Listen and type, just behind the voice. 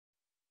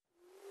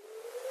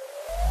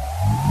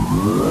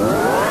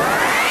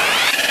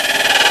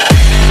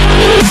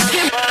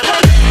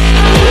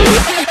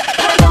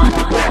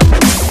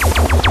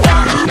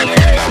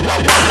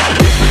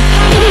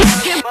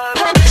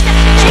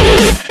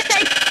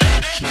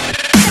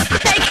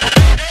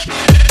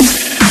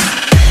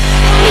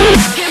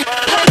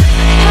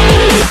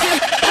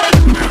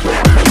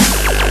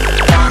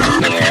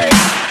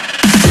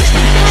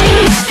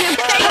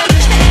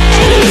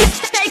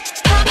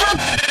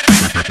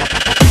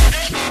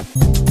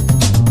Hello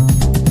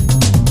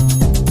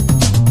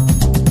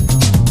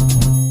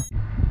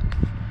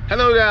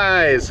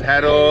guys,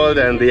 Harold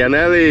and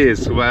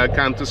Dianelis.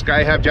 Welcome to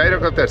SkyHub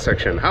Gyrocopter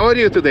section. How are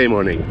you today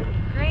morning?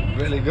 Great.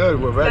 Really good.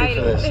 We're ready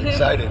for this.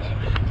 Excited.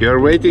 You're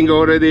waiting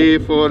already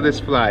for this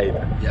flight.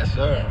 Yes,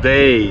 sir.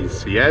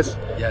 Days, yes?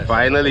 Yes.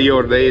 Finally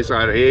your days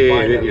are here.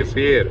 Finally. It's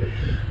here.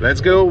 Let's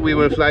go. We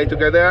will fly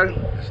together.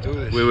 Let's do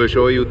this. We will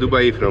show you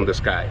Dubai from the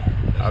sky.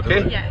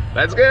 Okay? Yes.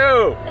 Let's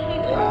go.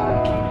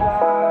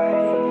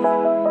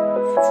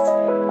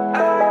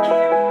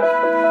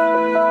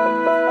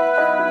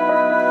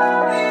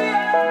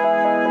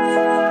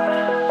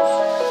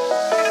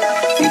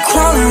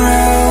 Crawling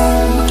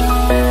around,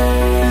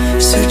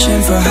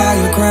 searching for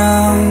higher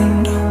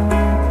ground.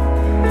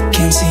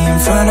 Can't see in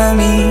front of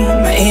me,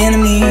 my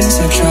enemies.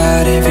 I've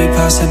tried every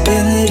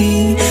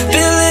possibility,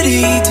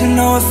 ability to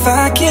know if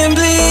I can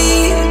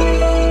bleed.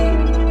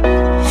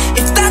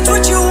 If that's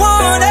what you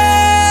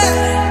wanted,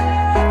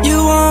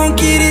 you won't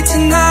get it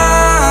tonight.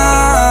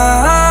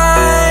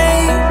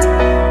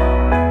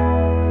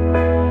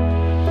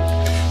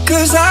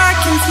 'Cause I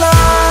can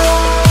fly,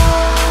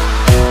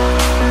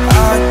 I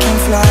can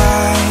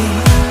fly,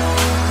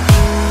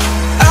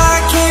 I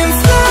can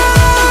fly,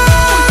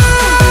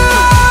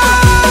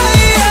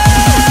 yeah.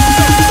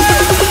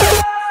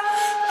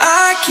 I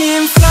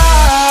can fly.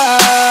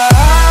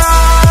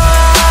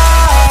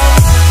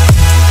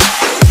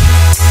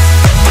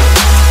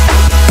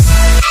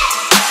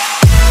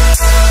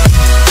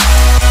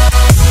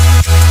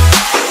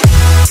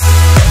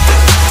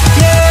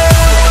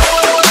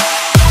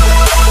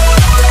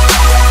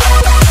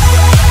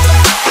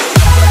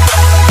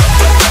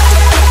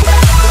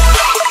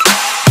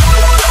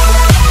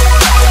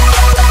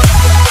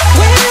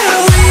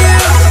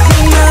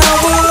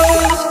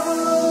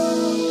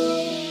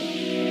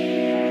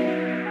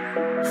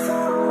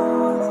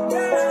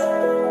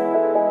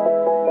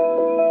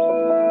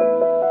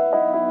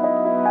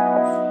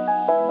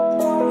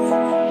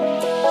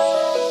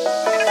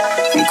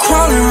 I'm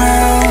crawling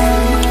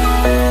around,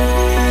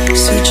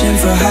 searching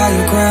for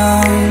higher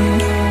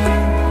ground.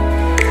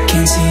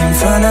 Can't see in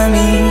front of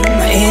me,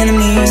 my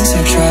enemies.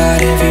 I've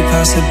tried every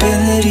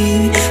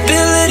possibility,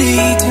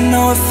 ability to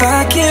know if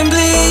I can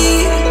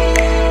bleed.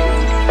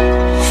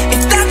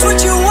 If that's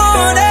what you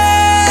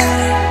wanted,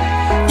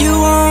 you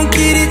won't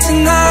get it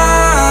tonight.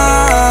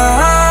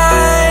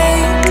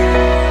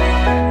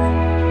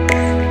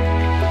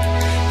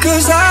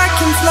 'Cause I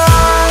can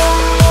fly,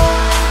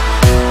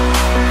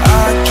 I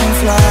can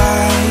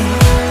fly,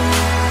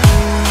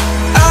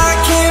 I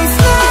can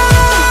fly,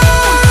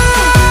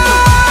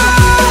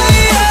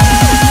 yeah.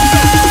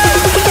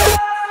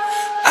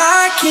 I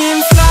can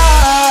fly.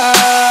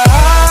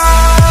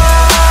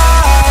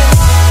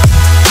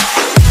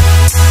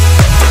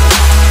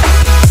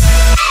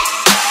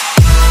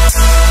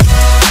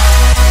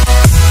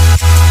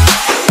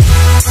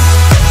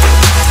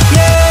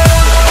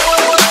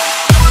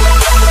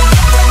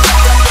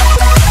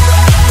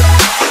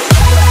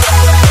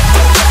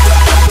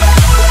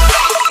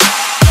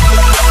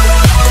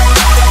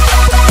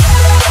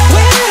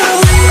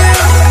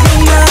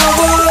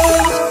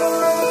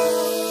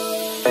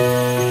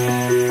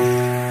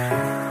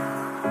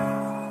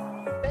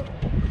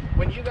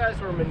 When you guys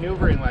were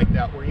maneuvering like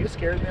that, were you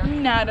scared there?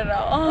 Not at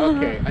all.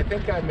 Okay, I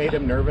think I made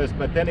him nervous,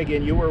 but then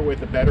again, you were with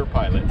the better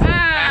pilots.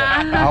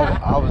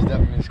 I was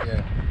definitely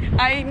scared.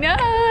 I know,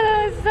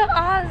 that was so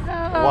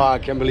awesome. Wow, I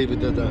can't believe we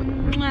did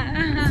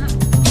that.